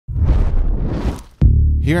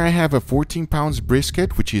Here I have a 14 pounds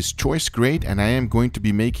brisket, which is choice grade, and I am going to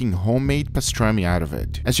be making homemade pastrami out of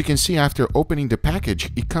it. As you can see, after opening the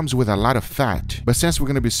package, it comes with a lot of fat. But since we're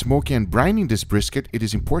going to be smoking and brining this brisket, it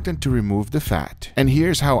is important to remove the fat. And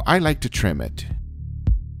here's how I like to trim it.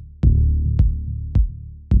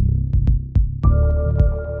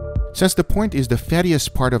 Since the point is the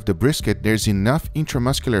fattiest part of the brisket, there's enough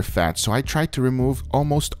intramuscular fat, so I try to remove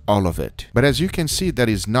almost all of it. But as you can see, that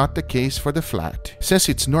is not the case for the flat. Since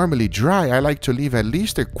it's normally dry, I like to leave at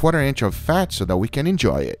least a 1/4 inch of fat so that we can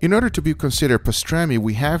enjoy it. In order to be considered pastrami,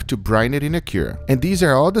 we have to brine it in a cure. And these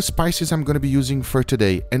are all the spices I'm going to be using for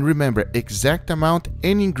today. And remember, exact amount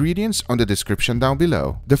and ingredients on the description down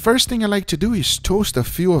below. The first thing I like to do is toast a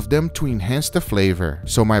few of them to enhance the flavor.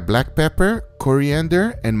 So my black pepper,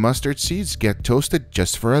 coriander, and mustard seeds get toasted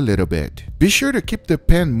just for a little bit. Be sure to keep the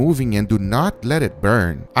pan moving and do not let it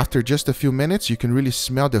burn. After just a few minutes, you can really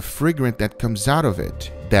smell the fragrance that comes out of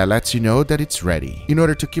it. That lets you know that it's ready. In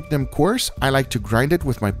order to keep them coarse, I like to grind it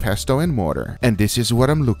with my pesto and mortar. And this is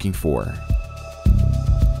what I'm looking for.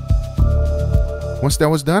 Once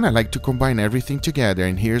that was done, I like to combine everything together,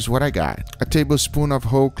 and here's what I got. A tablespoon of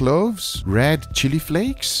whole cloves, red chili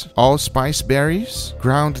flakes, allspice berries,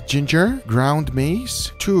 ground ginger, ground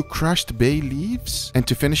mace, 2 crushed bay leaves, and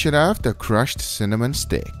to finish it off, the crushed cinnamon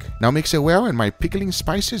stick. Now mix it well and my pickling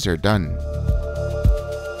spices are done.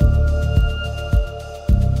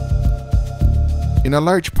 In a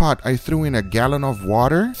large pot, I threw in a gallon of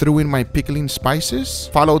water, threw in my pickling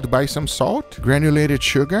spices, followed by some salt, granulated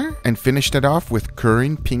sugar, and finished it off with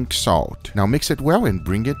currying pink salt. Now mix it well and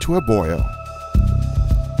bring it to a boil.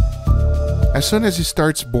 As soon as it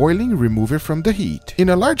starts boiling, remove it from the heat. In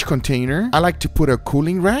a large container, I like to put a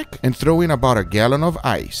cooling rack and throw in about a gallon of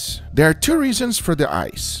ice. There are 2 reasons for the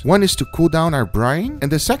ice. One is to cool down our brine,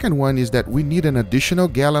 and the second one is that we need an additional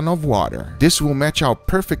gallon of water. This will match out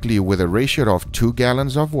perfectly with a ratio of 2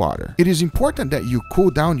 gallons of water. It is important that you cool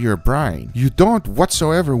down your brine. You don't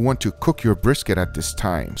whatsoever want to cook your brisket at this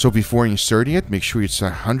time. So before inserting it, make sure it's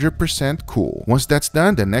 100% cool. Once that's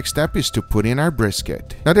done, the next step is to put in our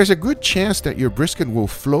brisket. Now there's a good chance that your brisket will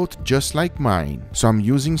float just like mine, so I'm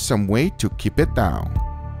using some weight to keep it down.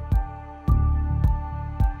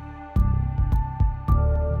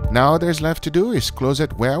 Now all there's left to do is close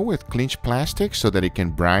it well with clinch plastic so that it can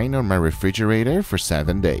brine on my refrigerator for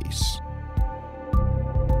 7 days.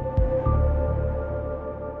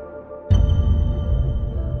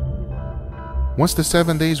 Once the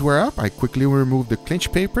 7 days were up, I quickly removed the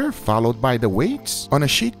clinch paper, followed by the weights. On a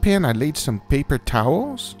sheet pan, I laid some paper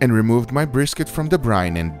towels and removed my brisket from the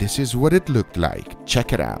brine, and this is what it looked like.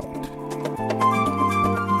 Check it out.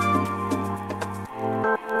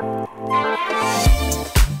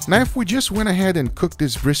 Now if we just went ahead and cooked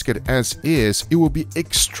this brisket as is, it will be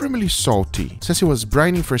extremely salty. Since it was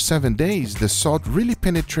brining for 7 days, the salt really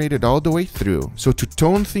penetrated all the way through. So to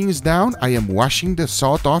tone things down, I am washing the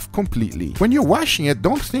salt off completely. When you're washing it,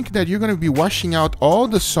 don't think that you're going to be washing out all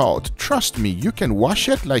the salt. Trust me, you can wash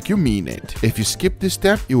it like you mean it. If you skip this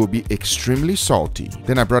step, it will be extremely salty.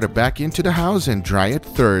 Then I brought it back into the house and dry it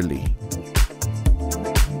thoroughly.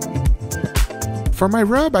 For my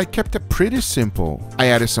rub, I kept it pretty simple. I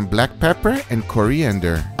added some black pepper and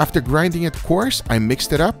coriander. After grinding it coarse, I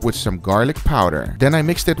mixed it up with some garlic powder. Then I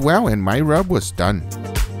mixed it well and my rub was done.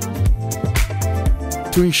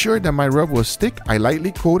 To ensure that my rub was thick, I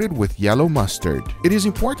lightly coated with yellow mustard. It is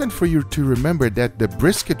important for you to remember that the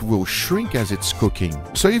brisket will shrink as it's cooking.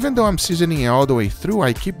 So even though I'm seasoning it all the way through,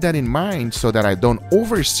 I keep that in mind so that I don't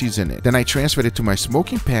over season it. Then I transferred it to my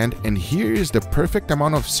smoking pan, and here is the perfect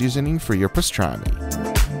amount of seasoning for your pastrami.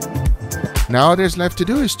 Now all there's left to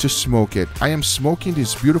do is to smoke it. I am smoking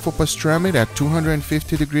this beautiful pastrami at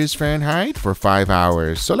 250 degrees Fahrenheit for 5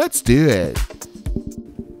 hours. So let's do it.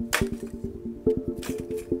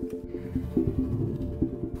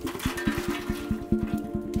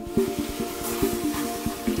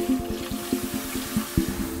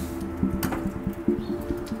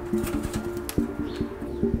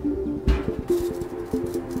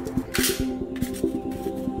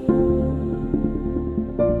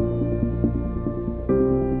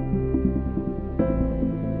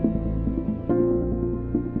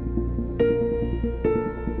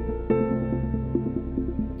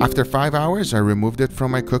 After 5 hours, I removed it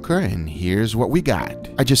from my cooker, and here's what we got.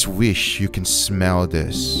 I just wish you can smell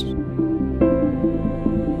this.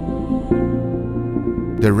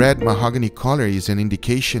 The red mahogany color is an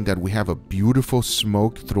indication that we have a beautiful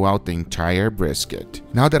smoke throughout the entire brisket.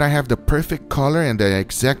 Now that I have the perfect color and the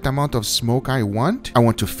exact amount of smoke I want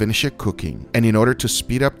to finish it cooking. And in order to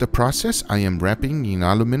speed up the process, I am wrapping in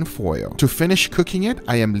aluminum foil. To finish cooking it,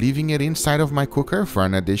 I am leaving it inside of my cooker for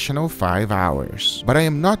an additional 5 hours. But I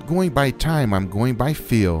am not going by time, I'm going by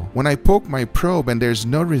feel. When I poke my probe and there's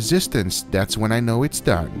no resistance, that's when I know it's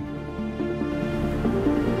done.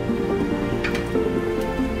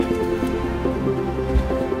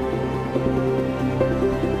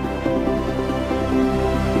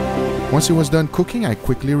 Once it was done cooking, I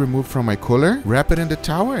quickly removed from my cooler, wrap it in the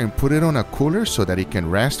towel and put it on a cooler so that it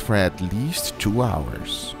can rest for at least 2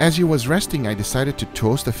 hours. As it was resting, I decided to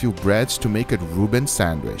toast a few breads to make a Reuben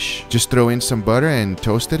sandwich. Just throw in some butter and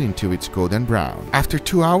toast it until it's golden brown. After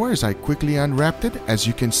 2 hours, I quickly unwrapped it. As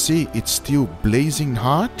you can see, it's still blazing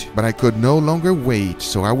hot, but I could no longer wait,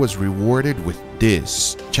 so I was rewarded with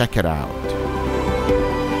this. Check it out.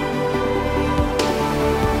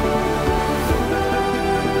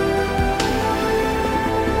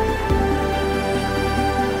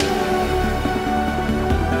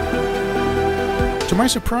 To my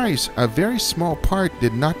surprise, a very small part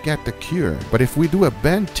did not get the cure, but if we do a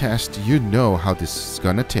bend test, you know how this is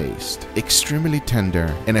gonna taste. Extremely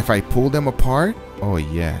tender, and if I pull them apart, oh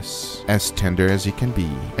yes, as tender as it can be.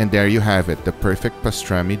 And there you have it, the perfect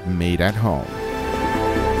pastrami made at home.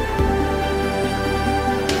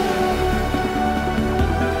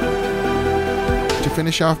 To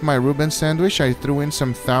finish off my Reuben sandwich, I threw in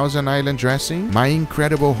some Thousand Island dressing, my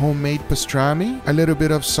incredible homemade pastrami, a little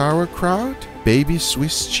bit of sauerkraut, baby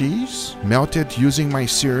Swiss cheese, melted using my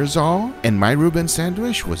Searzall, and my Reuben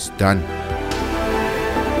sandwich was done.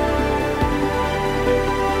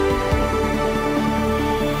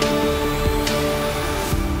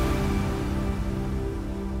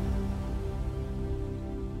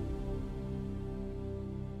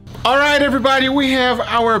 All right, everybody, we have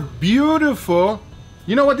our beautiful...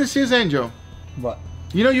 You know what this is, Angel? What?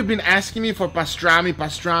 You know you've been asking me for pastrami.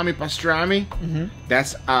 Mm-hmm.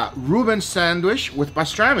 That's a Reuben sandwich with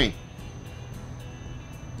pastrami.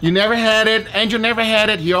 You never had it. Angel never had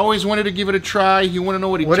it. He always wanted to give it a try. He wanted to know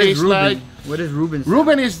what it tastes like. What is Reuben?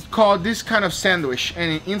 Reuben is called this kind of sandwich,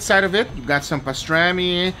 and inside of it, you got some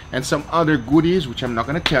pastrami and some other goodies, which I'm not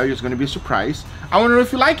going to tell you. It's going to be a surprise. I want to know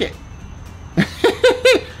if you like it.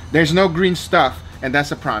 There's no green stuff, and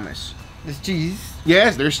that's a promise. There's cheese.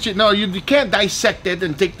 Yes, there's cheese. No, you can't dissect it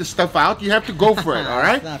and take the stuff out. You have to go for it, all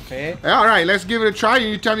right? That's not fair. All right, let's give it a try, and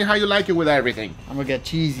you tell me how you like it with everything. I'm gonna get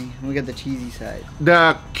cheesy. I'm gonna get the cheesy side.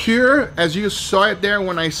 The cure, as you saw it there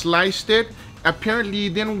when I sliced it, apparently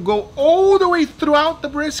it didn't go all the way throughout the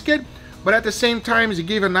brisket, but at the same time, it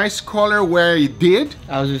gave a nice color where it did.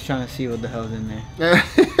 I was just trying to see what the hell's in there.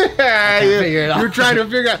 Figure it out. You're trying to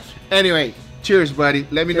figure out. Anyway, cheers, buddy.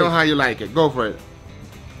 Let me know how you like it. Go for it.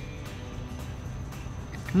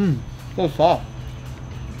 So soft.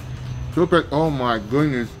 Super, oh my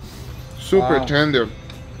goodness. Super tender.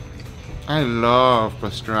 I love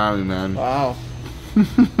pastrami, man. Wow.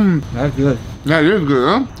 That's good. That is good,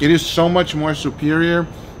 huh? It is so much more superior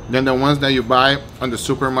than the ones that you buy on the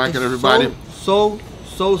supermarket, It's everybody. So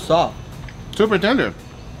soft. Super tender.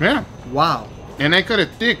 Yeah. Wow. And I cut it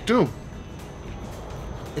thick too.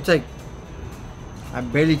 It's like, I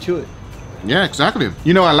barely chew it. Yeah, exactly.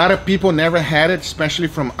 You know, a lot of people never had it, especially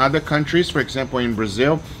from other countries. For example, in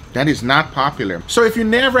Brazil, that is not popular. So if you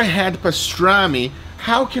never had pastrami,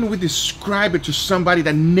 how can we describe it to somebody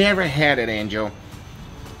that never had it, Angel?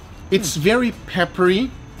 It's very peppery,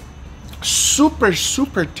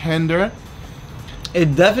 super tender.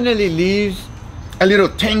 It definitely leaves A little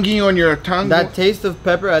tangy on your tongue. that taste of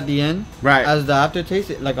pepper at the end. Right. As the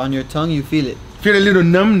aftertaste, like on your tongue, you feel it. Feel a little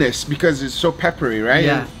numbness because it's so peppery, right?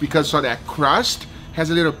 Yeah. And because so that crust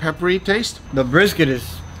has a little peppery taste. The brisket is,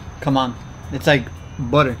 come on, it's like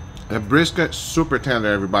butter. The brisket, super tender,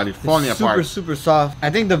 everybody. Falling apart. Super soft.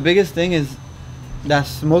 I think the biggest thing is that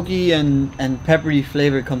smoky and peppery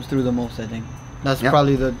flavor comes through the most, I think. That's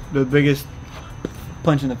probably the biggest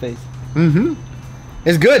punch in the face. Mm-hmm.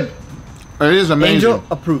 It's good. It is amazing. Angel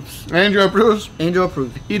approves. Angel approves. Angel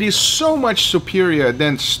approves. It is so much superior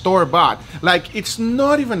than store-bought. Like, it's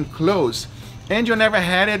not even close. Angel never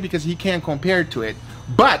had it because he can't compare to it.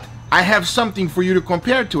 But I have something for you to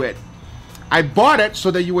compare to it. I bought it so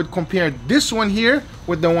that you would compare this one here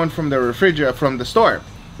with the one from the refrigerator from the store,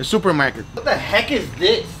 the supermarket. What the heck is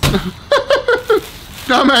this?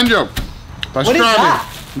 Come, Angel. Pastrami. What is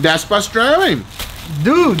that? That's pastrami.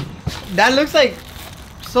 Dude, that looks like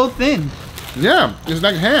so thin. Yeah, it's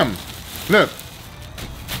like ham. Look.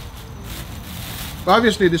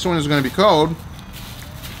 Obviously, this one is going to be cold.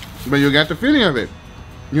 But you got the feeling of it.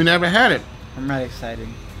 You never had it. I'm not excited.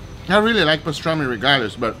 I really like pastrami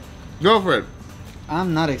regardless, but go for it.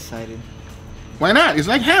 I'm not excited. Why not? It's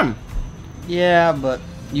like ham. Yeah, but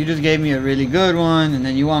you just gave me a really good one, and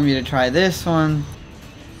then you want me to try this one.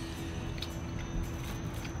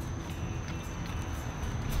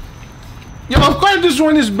 Yeah, of course this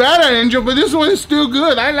one is better, Angel, but this one is still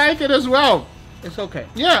good. I like it as well. It's okay.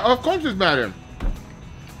 Yeah, of course it's better.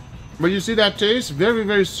 But you see that taste? Very,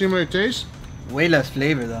 very similar taste. Way less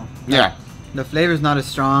flavor though. Yeah. The flavor's not as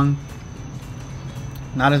strong.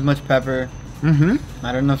 Not as much pepper. Mm-hmm.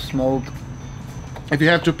 Not enough smoke. If you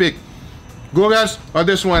have to pick, Gugas or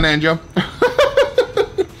this one, Angel?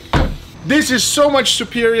 This is so much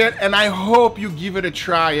superior, and I hope you give it a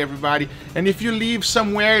try, everybody. And if you live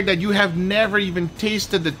somewhere that you have never even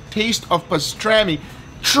tasted the taste of pastrami,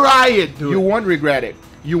 try it. You won't regret it.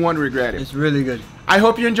 You won't regret it. It's really good. I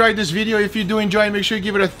hope you enjoyed this video. If you do enjoy, make sure you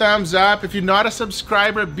give it a thumbs up. If you're not a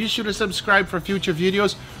subscriber, be sure to subscribe for future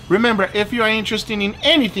videos. Remember, if you are interested in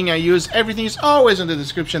anything I use, everything is always in the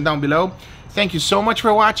description down below. Thank you so much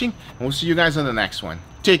for watching, and we'll see you guys on the next one.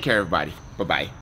 Take care, everybody. Bye-bye.